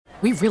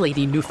We really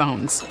need new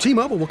phones.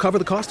 T-Mobile will cover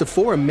the cost of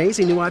 4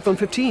 amazing new iPhone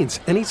 15s,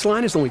 and each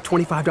line is only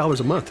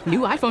 $25 a month. New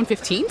iPhone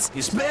 15s?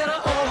 It's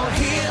better over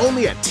here.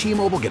 Only at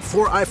T-Mobile, get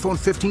 4 iPhone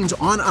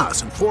 15s on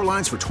us and 4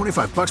 lines for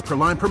 $25 per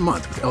line per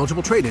month with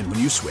eligible trade-in when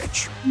you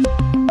switch.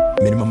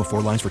 Minimum of 4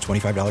 lines for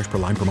 $25 per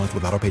line per month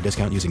with autopay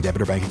discount using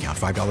debit or bank account.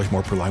 $5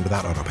 more per line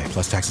without autopay,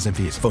 plus taxes and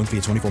fees. Phone fee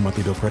at 24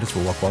 monthly bill credits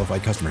for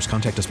well-qualified customers.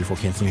 Contact us before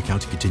canceling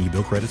account to continue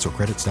bill credits or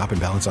credit stop and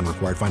balance on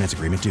required finance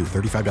agreement due.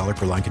 $35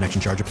 per line connection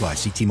charge applies.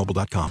 See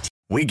T-Mobile.com.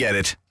 We get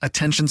it.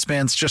 Attention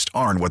spans just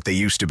aren't what they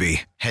used to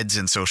be. Heads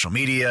in social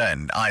media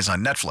and eyes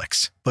on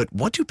Netflix. But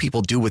what do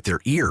people do with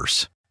their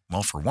ears?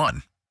 Well, for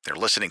one, they're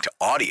listening to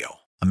audio.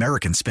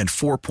 Americans spend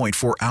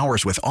 4.4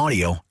 hours with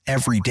audio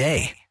every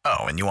day.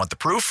 Oh, and you want the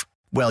proof?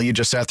 Well, you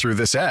just sat through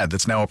this ad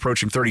that's now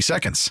approaching 30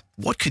 seconds.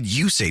 What could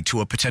you say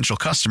to a potential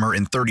customer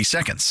in 30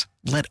 seconds?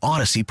 Let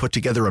Odyssey put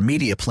together a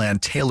media plan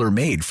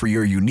tailor-made for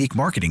your unique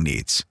marketing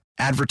needs.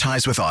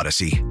 Advertise with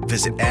Odyssey.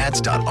 Visit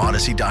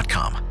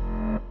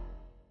ads.odyssey.com.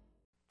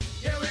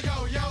 Here we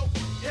go, yo.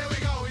 Here we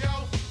go,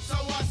 yo. So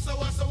what's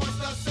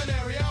the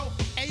scenario?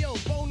 Hey, yo,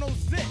 Bo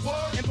knows this,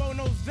 and Bo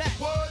knows that.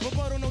 But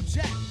Bo don't know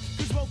jack,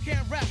 because Bo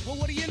can't rap. Well,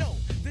 what do you know?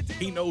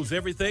 He knows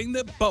everything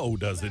that Bo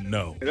doesn't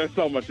know. There's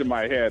so much in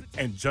my head.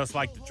 And just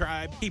like the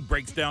tribe, he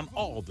breaks down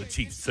all the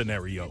Chiefs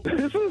scenarios.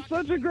 This is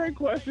such a great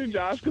question,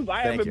 Josh, because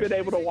I haven't been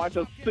able to watch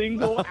a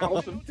single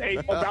ounce of tape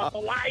about the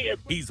Lions.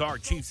 He's our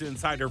Chiefs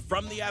insider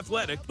from The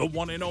Athletic, the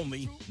one and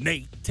only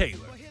Nate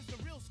Taylor.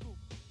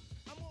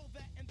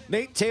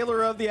 Nate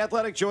Taylor of The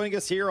Athletic joining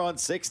us here on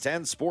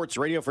 610 Sports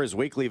Radio for his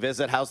weekly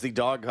visit. How's the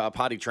dog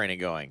potty training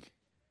going?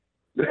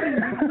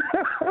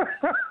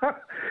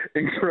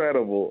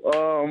 Incredible.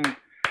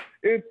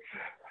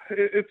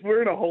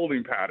 We're in a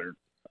holding pattern,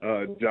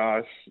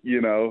 Josh.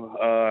 You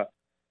know,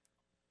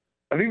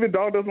 I think the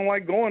dog doesn't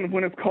like going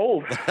when it's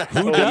cold.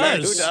 Who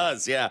does? Who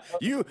does? Yeah.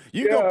 You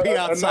go pee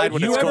outside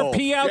when it's cold. You ever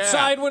pee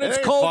outside when it's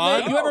cold,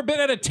 Nate? You ever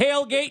been at a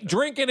tailgate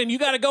drinking and you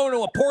got to go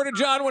into a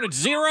porta-john when it's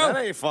 0? That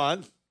ain't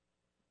fun.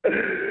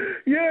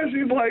 Yeah,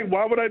 she's like,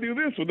 why would I do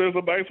this when there's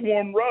a nice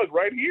warm rug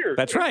right here?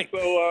 That's right.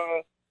 So,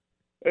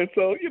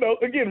 you know,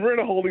 again, we're in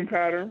a holding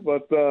pattern,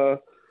 but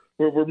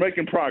we're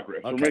making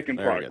progress. Okay. We're making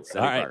progress.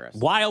 All right. Progress.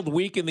 Wild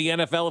week in the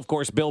NFL, of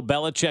course. Bill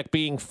Belichick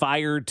being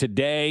fired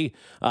today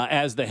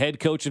as the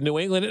head coach of New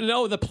England. And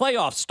the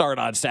playoffs start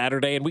on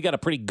Saturday, and we got a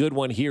pretty good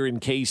one here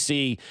in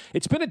KC.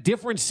 It's been a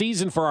different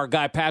season for our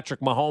guy Patrick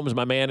Mahomes,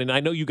 my man. And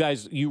I know you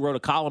wrote a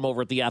column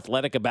over at The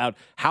Athletic about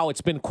how it's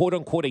been quote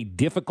unquote a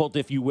difficult,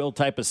 if you will,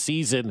 type of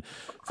season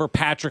for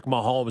Patrick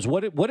Mahomes.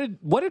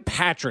 What did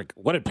Patrick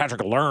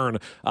learn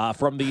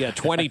from the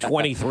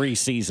 2023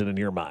 season in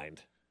your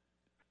mind?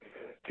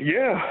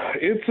 Yeah,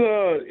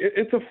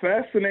 it's a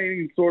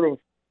fascinating sort of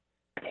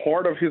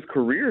part of his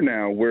career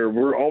now where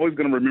we're always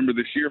going to remember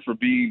this year for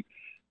being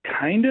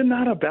kind of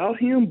not about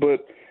him,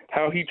 but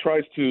how he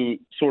tries to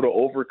sort of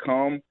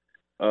overcome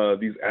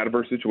these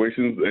adverse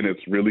situations, and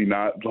it's really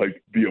not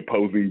like the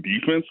opposing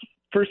defense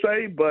per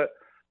se, but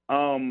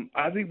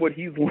I think what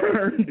he's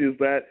learned is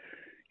that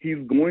he's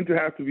going to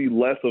have to be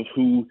less of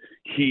who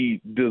he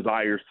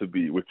desires to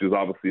be, which is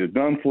obviously a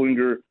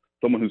gunslinger,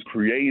 someone who's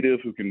creative,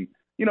 who can,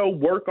 you know,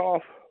 work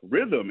off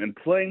rhythm and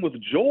playing with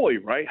joy,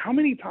 right? How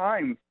many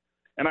times,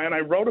 and I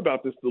wrote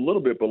about this a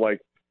little bit, but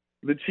like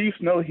the Chiefs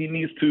know he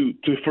needs to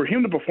for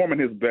him to perform at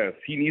his best,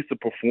 he needs to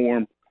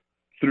perform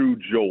through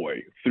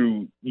joy,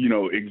 through, you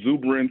know,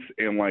 exuberance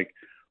and like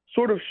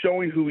sort of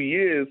showing who he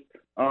is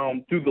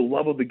through the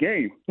love of the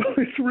game.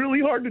 It's really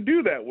hard to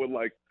do that when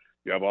like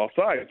you have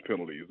offsides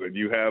penalties and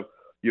you have,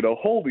 you know,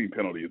 holding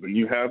penalties and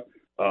you have,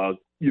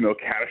 you know,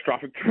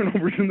 catastrophic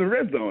turnovers in the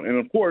red zone. And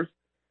of course,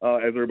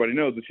 as everybody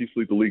knows, the Chiefs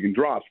lead the league in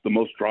drops, the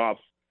most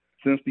drops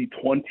since the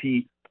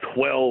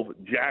 2012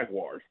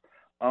 Jaguars.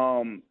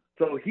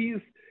 So he's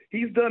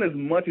done as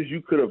much as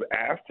you could have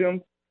asked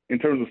him in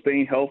terms of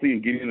staying healthy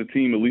and getting the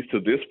team at least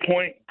to this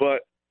point.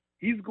 But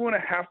he's going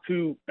to have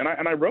to,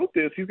 and I wrote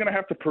this, he's going to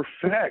have to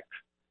perfect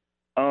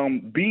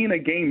being a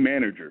game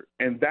manager.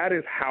 And that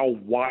is how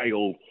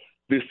wild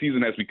this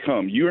season has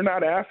become. You're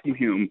not asking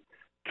him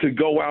to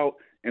go out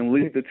and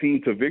lead the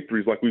team to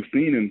victories like we've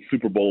seen in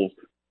Super Bowls.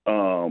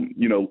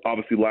 You know,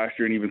 obviously last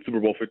year and even Super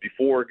Bowl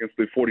 54 against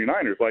the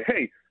 49ers, like,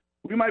 hey,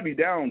 we might be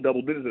down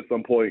double digits at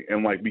some point,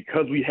 and like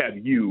because we have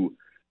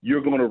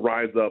you're going to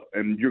rise up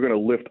and you're going to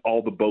lift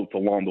all the boats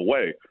along the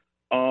way.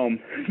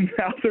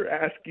 Now they're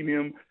asking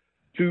him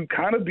to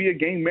kind of be a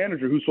game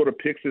manager who sort of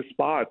picks his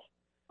spots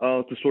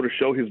to sort of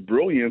show his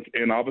brilliance,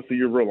 and obviously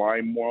you're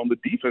relying more on the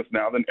defense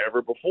now than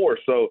ever before.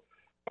 So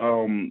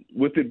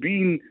with it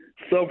being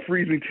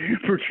sub-freezing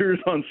temperatures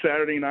on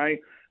Saturday night,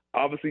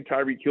 obviously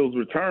Tyreek Hill's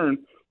return,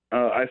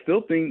 I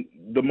still think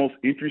the most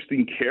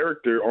interesting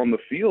character on the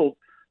field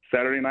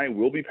Saturday night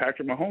will be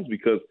Patrick Mahomes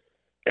because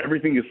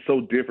everything is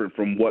so different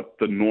from what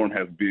the norm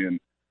has been,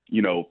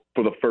 you know,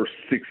 for the first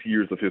 6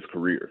 years of his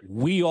career.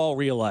 We all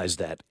realize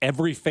that.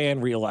 Every fan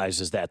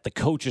realizes that. The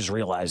coaches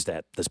realize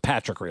that. Does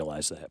Patrick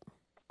realize that?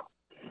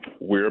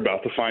 We're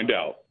about to find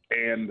out.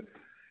 And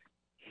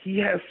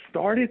he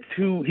started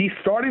to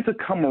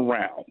come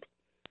around.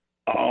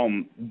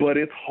 But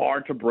it's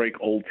hard to break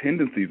old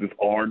tendencies. It's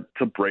hard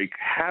to break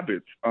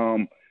habits.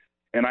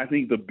 And I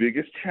think the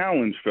biggest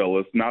challenge,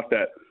 fellas, not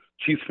that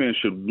Chiefs fans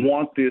should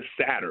want this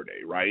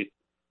Saturday, right?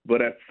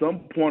 But at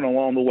some point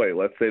along the way,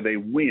 let's say they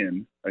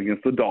win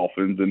against the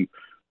Dolphins, and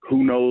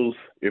who knows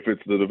if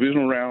it's the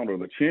divisional round or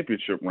the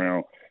championship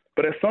round.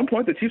 But at some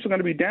point, the Chiefs are going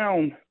to be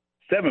down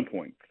 7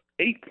 points,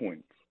 8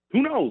 points.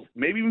 Who knows?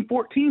 Maybe even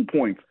 14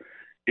 points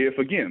if,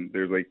 again,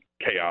 there's a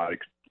chaotic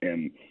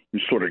and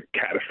sort of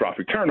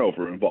catastrophic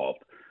turnover involved.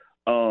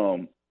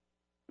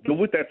 But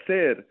with that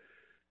said,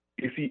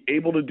 is he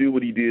able to do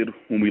what he did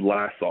when we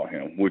last saw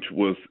him, which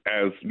was,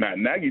 as Matt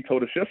Nagy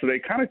told us yesterday,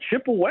 kind of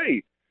chip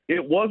away?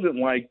 It wasn't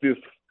like this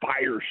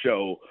fire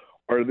show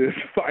or this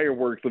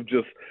fireworks of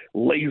just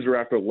laser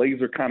after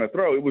laser kind of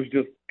throw. It was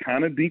just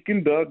kind of dink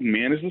and duck,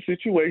 manage the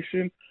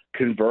situation,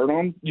 convert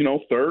on,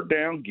 third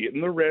down, get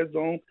in the red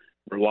zone,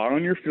 rely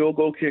on your field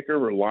goal kicker,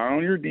 rely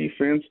on your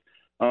defense.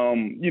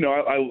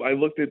 I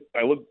looked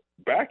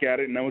back at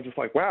it and I was just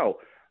like, wow,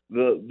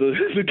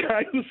 the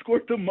guy who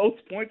scored the most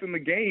points in the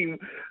game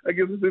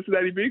against the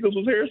Cincinnati Bengals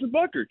was Harrison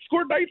Butker.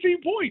 Scored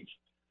 19 points.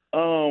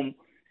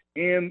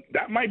 And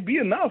that might be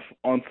enough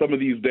on some of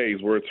these days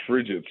where it's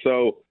frigid.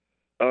 So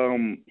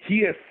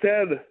he has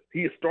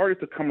started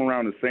to come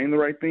around to saying the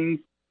right things,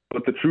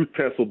 but the truth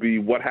test will be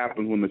what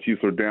happens when the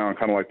Chiefs are down,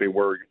 kind of like they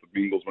were against the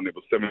Bengals when it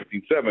was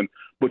 17-7.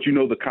 But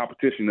the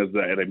competition is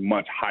at a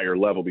much higher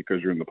level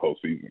because you're in the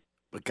postseason.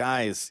 But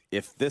guys,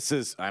 if this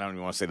is, I don't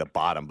even want to say the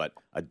bottom, but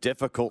a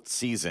difficult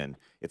season,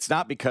 it's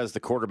not because the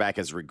quarterback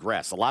has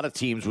regressed. A lot of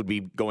teams would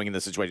be going in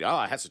this situation,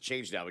 it has to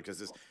change now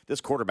because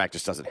this quarterback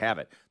just doesn't have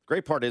it. The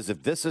great part is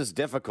if this is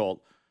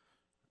difficult,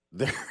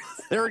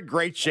 they're in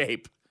great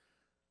shape.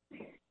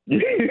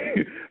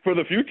 For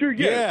the future,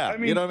 yeah.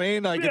 You know what I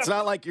mean? It's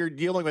not like you're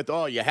dealing with,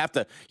 you have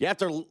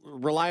to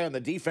rely on the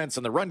defense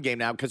and the run game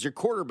now because your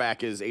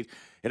quarterback it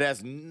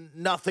has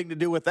nothing to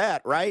do with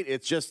that, right?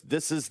 It's just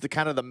this is the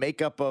kind of the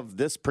makeup of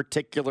this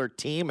particular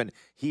team, and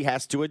he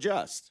has to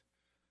adjust.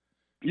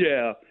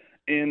 Yeah,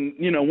 and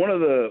one of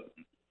the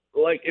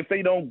if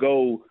they don't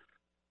go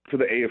to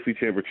the AFC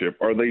Championship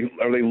or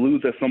they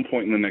lose at some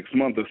point in the next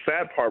month, the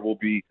sad part will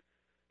be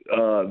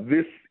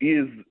this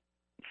is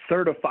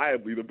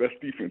certifiably the best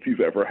defense he's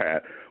ever had,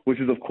 which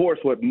is, of course,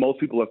 what most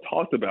people have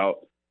talked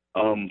about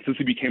since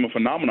he became a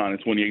phenomenon in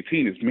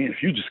 2018 is, man,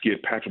 if you just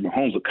get Patrick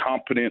Mahomes a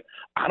competent,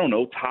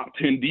 top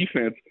 10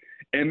 defense,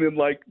 and then,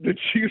 the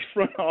Chiefs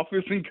front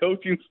office and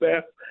coaching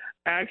staff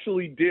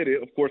actually did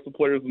it. Of course, the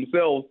players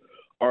themselves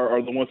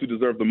are the ones who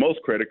deserve the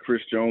most credit.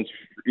 Chris Jones,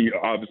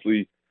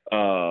 obviously,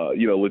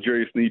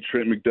 L'Jarius Sneed,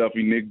 Trent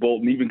McDuffie, Nick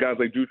Bolton, even guys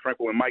like Drew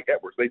Tranquil and Mike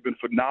Edwards. They've been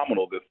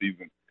phenomenal this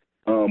season.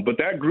 But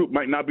that group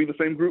might not be the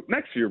same group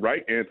next year,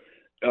 right? And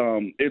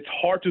it's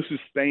hard to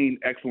sustain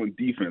excellent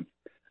defense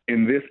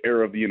in this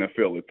era of the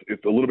NFL.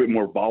 It's a little bit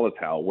more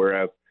volatile,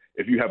 whereas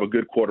if you have a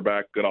good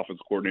quarterback, good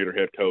offensive coordinator,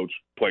 head coach,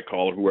 play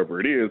caller, whoever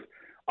it is,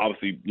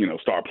 obviously,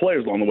 star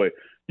players along the way,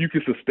 you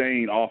can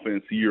sustain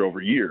offense year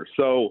over year.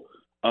 So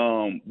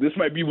this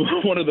might be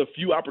one of the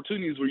few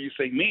opportunities where you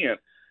say, man,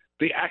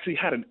 they actually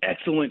had an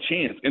excellent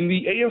chance. And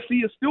the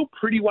AFC is still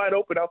pretty wide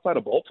open outside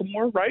of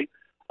Baltimore, right?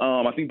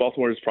 I think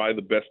Baltimore is probably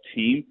the best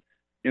team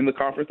in the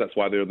conference. That's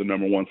why they're the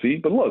number one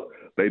seed. But look,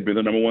 they've been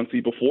the number one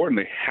seed before, and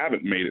they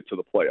haven't made it to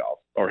the playoffs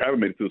or haven't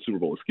made it to the Super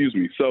Bowl,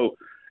 So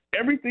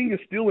everything is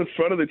still in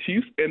front of the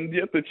Chiefs, and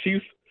yet the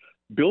Chiefs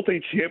built a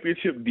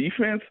championship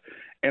defense.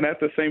 And at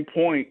the same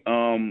point,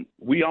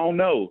 we all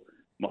know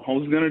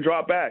Mahomes is going to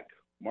drop back.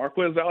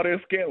 Marquez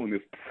Valdes-Scantling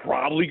is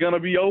probably going to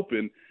be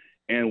open.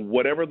 And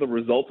whatever the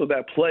results of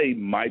that play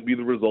might be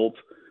the results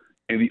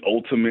and the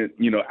ultimate,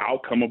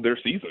 outcome of their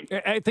season.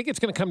 I think it's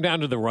going to come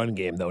down to the run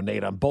game, though,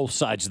 Nate, on both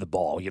sides of the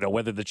ball.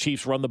 Whether the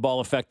Chiefs run the ball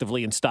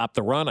effectively and stop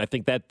the run, I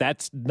think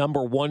that's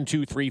number 1,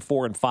 2, 3,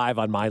 4, and 5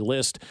 on my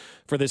list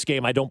for this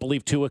game. I don't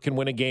believe Tua can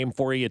win a game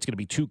for you. It's going to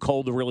be too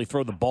cold to really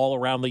throw the ball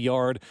around the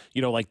yard,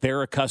 like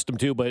they're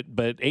accustomed to. But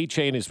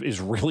A-Chain is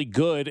really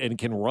good and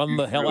can run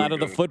the hell out of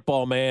the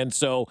football, man.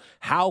 So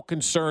how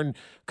concerned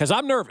 – because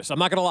I'm nervous. I'm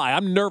not going to lie.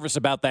 I'm nervous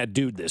about that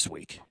dude this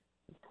week.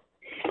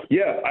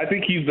 Yeah, I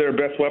think he's their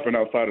best weapon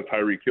outside of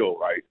Tyreek Hill,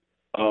 right?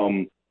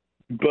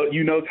 But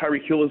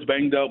Tyreek Hill is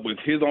banged up with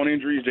his own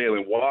injuries.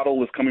 Jalen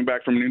Waddle is coming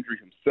back from an injury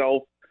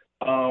himself.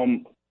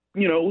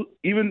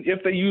 Even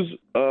if they use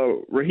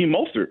Raheem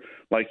Mostert,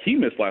 he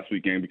missed last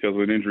week's game because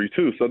of an injury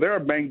too. So they're a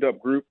banged up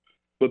group,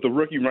 but the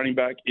rookie running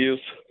back is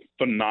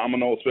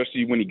phenomenal,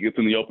 especially when he gets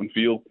in the open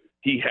field.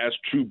 He has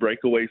true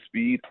breakaway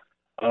speed.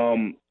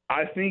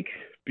 I think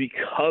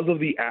because of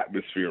the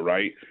atmosphere,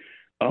 right?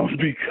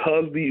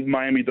 Because the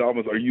Miami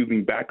Dolphins are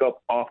using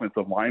backup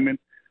offensive linemen,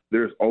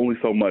 there's only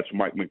so much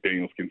Mike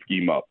McDaniels can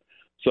scheme up.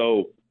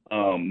 So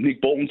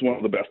Nick Bolton's one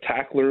of the best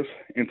tacklers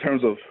in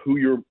terms of who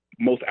your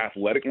most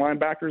athletic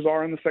linebackers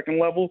are in the second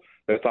level.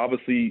 That's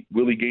obviously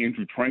Willie Gay and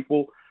Drew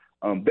Tranquil.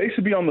 They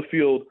should be on the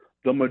field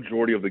the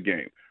majority of the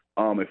game.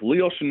 If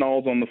Leo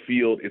Chenal's on the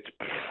field, it's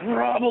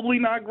probably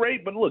not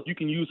great, but look, you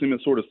can use him in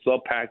sort of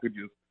sub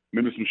packages,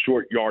 maybe some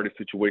short yardage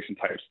situation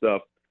type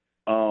stuff.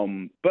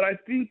 But I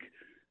think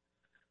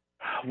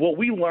what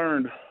we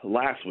learned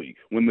last week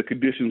when the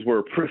conditions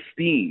were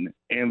pristine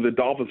and the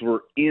Dolphins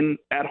were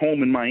at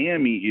home in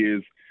Miami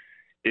is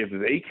if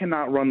they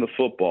cannot run the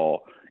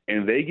football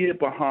and they get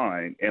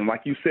behind, and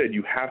like you said,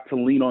 you have to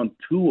lean on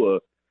Tua,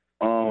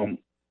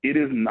 it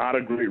is not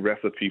a great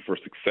recipe for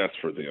success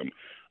for them.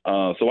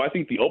 So I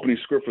think the opening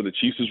script for the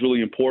Chiefs is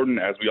really important.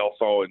 As we all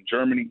saw in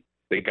Germany,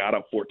 they got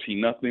up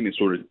 14-0 and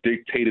sort of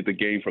dictated the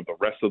game for the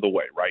rest of the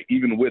way, right?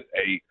 Even with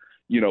a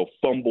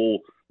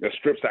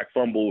strip sack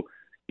fumble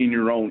in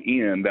your own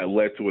end that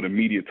led to an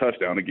immediate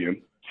touchdown.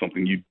 Again,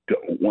 something you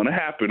don't want to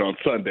happen on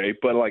Sunday.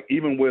 But like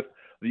even with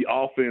the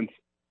offense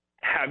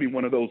having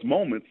one of those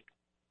moments,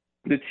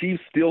 the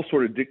Chiefs still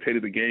sort of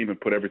dictated the game and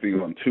put everything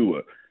on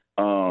Tua.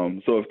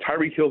 So if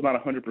Tyreek Hill's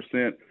not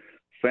 100%,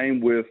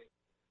 same with,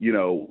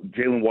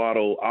 Jalen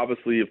Waddle.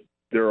 Obviously, if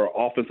there are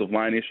offensive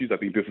line issues, I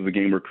think this is a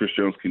game where Chris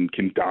Jones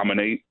can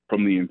dominate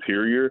from the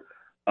interior.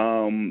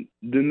 Then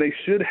they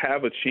should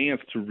have a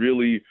chance to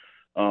really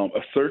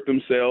assert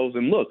themselves.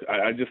 And look,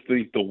 I just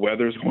think the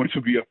weather is going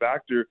to be a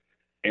factor.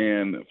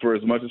 And for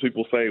as much as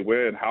people say,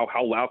 well,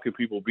 how loud can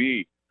people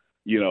be,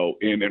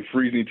 in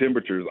freezing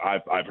temperatures,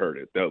 I've heard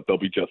it. They'll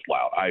be just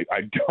loud.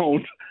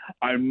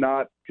 I'm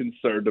not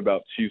concerned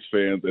about Chiefs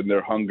fans and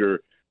their hunger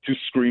to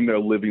scream their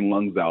living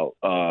lungs out,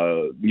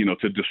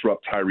 to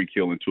disrupt Tyreek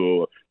Hill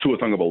into a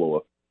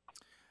Tagovailoa.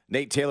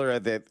 Nate Taylor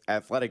of The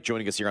Athletic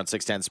joining us here on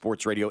 610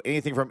 Sports Radio.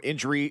 Anything from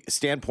injury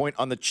standpoint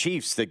on the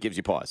Chiefs that gives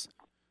you pause?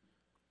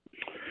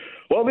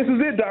 Well, this is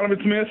it, Donovan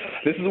Smith.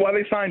 This is why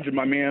they signed you,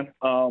 my man.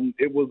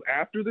 It was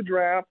after the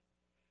draft.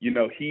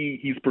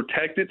 He's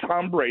protected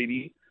Tom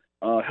Brady,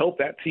 helped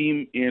that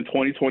team in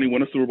 2020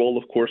 win a Super Bowl,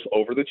 of course,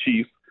 over the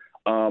Chiefs.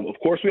 Of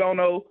course, we all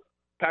know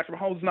Patrick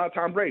Mahomes is not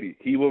Tom Brady.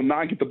 He will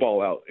not get the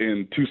ball out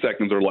in 2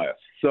 seconds or less.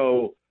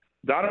 So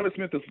Donovan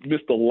Smith has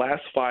missed the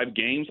last 5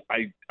 games.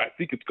 I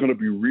think it's going to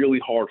be really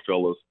hard,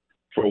 fellas,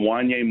 for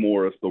Wanya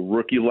Morris, the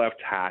rookie left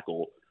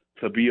tackle,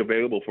 to be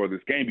available for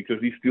this game because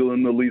he's still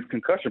in the league's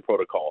concussion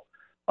protocol.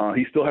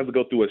 He still has to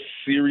go through a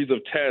series of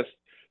tests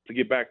to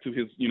get back to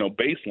his,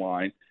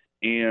 baseline.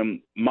 And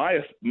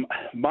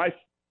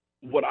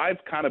what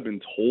I've kind of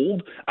been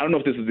told, I don't know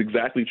if this is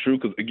exactly true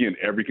because, again,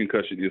 every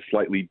concussion is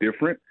slightly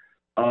different.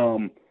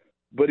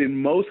 But in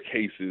most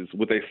cases,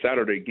 with a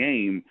Saturday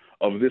game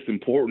of this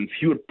importance,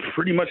 he would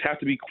pretty much have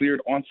to be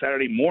cleared on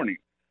Saturday morning,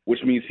 which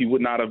means he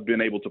would not have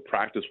been able to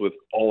practice with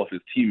all of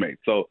his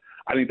teammates. So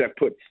I think that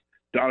puts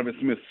Donovan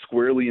Smith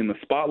squarely in the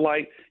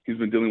spotlight. He's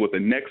been dealing with a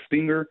neck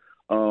stinger.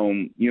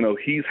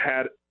 He's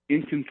had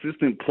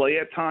inconsistent play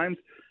at times.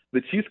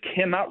 The Chiefs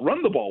cannot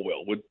run the ball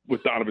well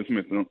with Donovan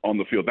Smith on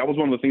the field. That was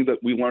one of the things that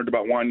we learned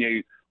about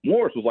Wanya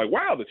Morris was like,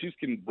 wow, the Chiefs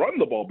can run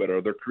the ball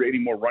better. They're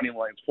creating more running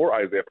lanes for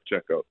Isaiah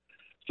Pacheco.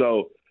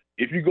 So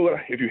if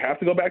you have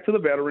to go back to the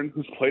veteran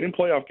who's played in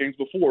playoff games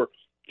before,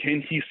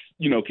 can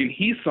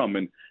he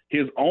summon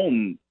his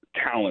own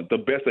talent, the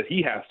best that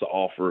he has to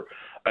offer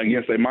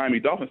against a Miami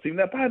Dolphins team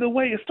that, by the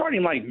way, is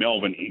starting like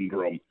Melvin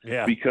Ingram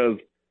because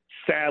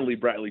sadly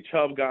Bradley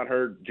Chubb got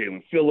hurt,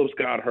 Jalen Phillips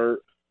got hurt,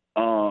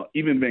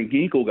 even Van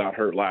Ginkel got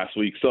hurt last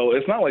week. So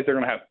it's not like they're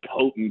going to have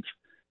potent,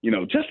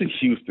 Justin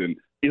Houston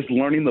is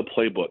learning the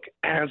playbook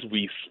as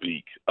we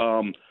speak.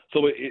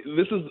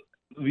 This is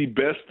the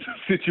best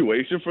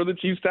situation for the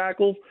Chiefs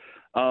tackles.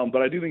 But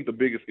I do think the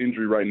biggest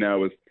injury right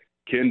now is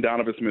can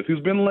Donovan Smith, who's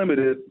been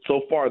limited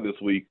so far this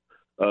week,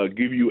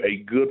 give you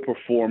a good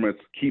performance,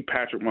 keep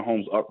Patrick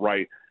Mahomes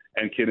upright,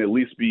 and can at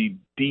least be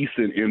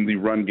decent in the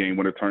run game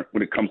when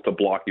it comes to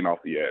blocking off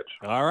the edge.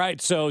 All right,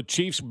 so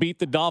Chiefs beat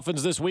the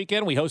Dolphins this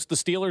weekend. We host the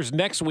Steelers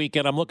next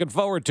weekend. I'm looking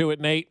forward to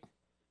it, Nate.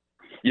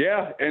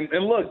 Yeah, and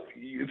look,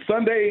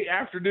 Sunday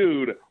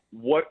afternoon,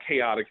 what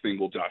chaotic thing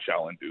will Josh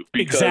Allen do?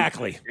 Because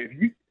exactly.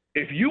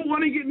 If you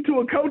want to get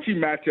into a coaching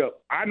matchup,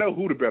 I know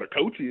who the better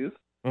coach is.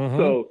 Mm-hmm.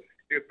 So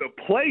if the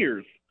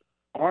players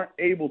aren't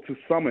able to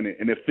summon it,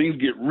 and if things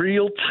get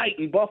real tight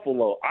in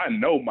Buffalo, I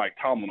know Mike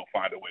Tomlin will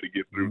find a way to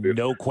get through this.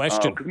 No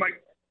question. Because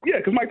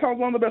Mike Tomlin's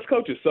one of the best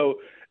coaches. So,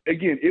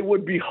 again, it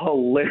would be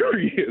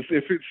hilarious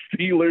if it's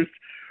Steelers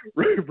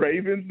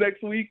Ravens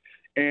next week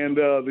and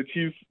the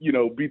Chiefs,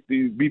 beat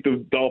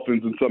the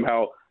Dolphins and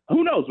somehow –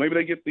 who knows? Maybe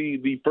they get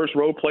the first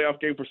road playoff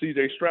game for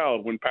C.J.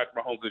 Stroud when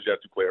Patrick Mahomes is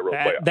yet to play a road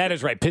playoff. That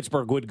is right.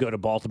 Pittsburgh would go to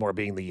Baltimore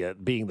being the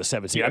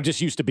 7th seed. I'm just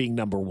used to being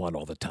number one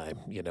all the time,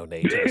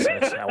 Nate.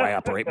 That's how I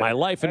operate my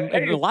life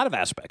in a lot of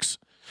aspects.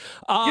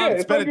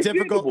 It's been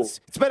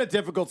a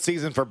difficult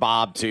season for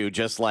Bob too,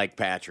 just like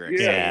Patrick.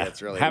 Yeah,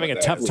 it's really having a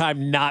tough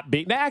time not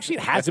being. No, actually,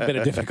 it hasn't been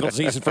a difficult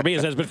season for me,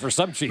 as it has been for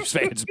some Chiefs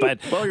fans.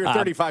 But your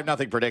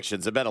 35-0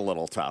 predictions have been a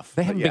little tough.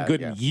 They haven't been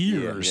good in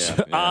years.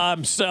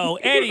 So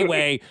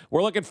anyway,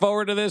 we're looking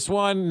forward to this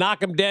one.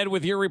 Knock 'em dead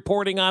with your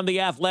reporting on The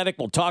Athletic.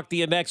 We'll talk to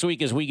you next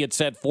week as we get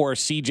set for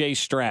C.J.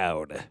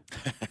 Stroud.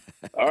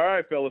 All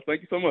right, fellas.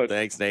 Thank you so much.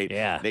 Thanks, Nate.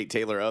 Yeah. Nate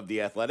Taylor of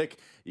The Athletic.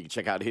 You can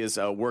check out his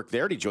work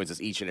there. And he joins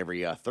us each and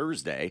every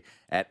Thursday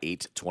at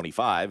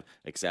 8:25,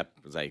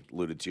 except, as I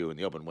alluded to in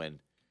the open, when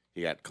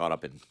he got caught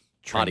up in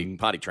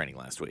potty training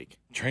last week.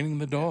 Training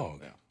the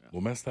dog.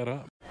 We'll mess that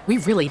up. We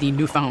really need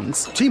new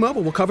phones.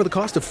 T-Mobile will cover the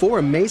cost of 4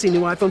 amazing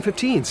new iPhone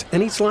 15s,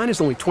 and each line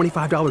is only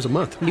 $25 a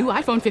month. New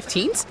iPhone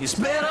 15s? It's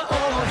better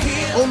over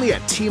here. Only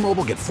at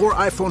T-Mobile, get 4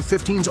 iPhone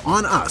 15s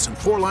on us and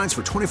 4 lines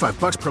for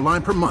 $25 per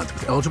line per month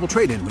with eligible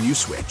trade-in when you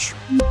switch.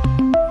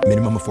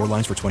 Minimum of 4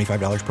 lines for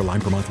 $25 per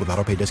line per month with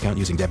autopay discount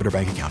using debit or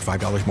bank account.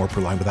 $5 more per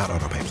line without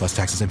autopay, plus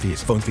taxes and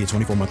fees. Phone fee at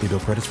 24 monthly bill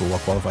credits for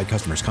well-qualified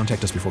customers.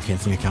 Contact us before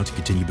canceling account to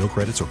continue bill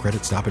credits or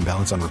credit stop and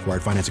balance on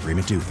required finance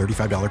agreement due.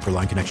 $35 per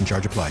line connection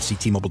charge applies. See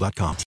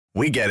T-Mobile.com.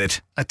 We get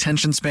it.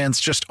 Attention spans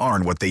just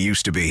aren't what they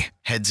used to be.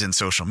 Heads in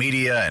social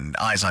media and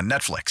eyes on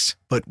Netflix.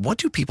 But what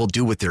do people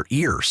do with their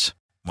ears?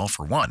 Well,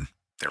 for one,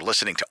 they're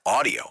listening to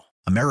audio.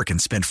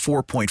 Americans spend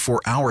 4.4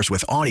 hours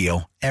with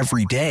audio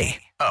every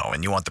day. Oh,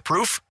 and you want the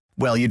proof?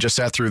 Well, you just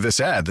sat through this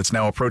ad that's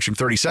now approaching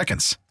 30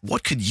 seconds.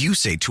 What could you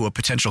say to a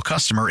potential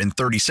customer in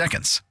 30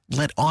 seconds?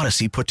 Let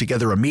Odyssey put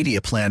together a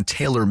media plan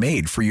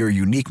tailor-made for your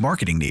unique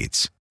marketing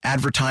needs.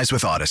 Advertise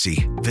with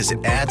Odyssey.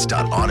 Visit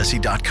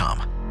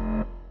ads.odyssey.com.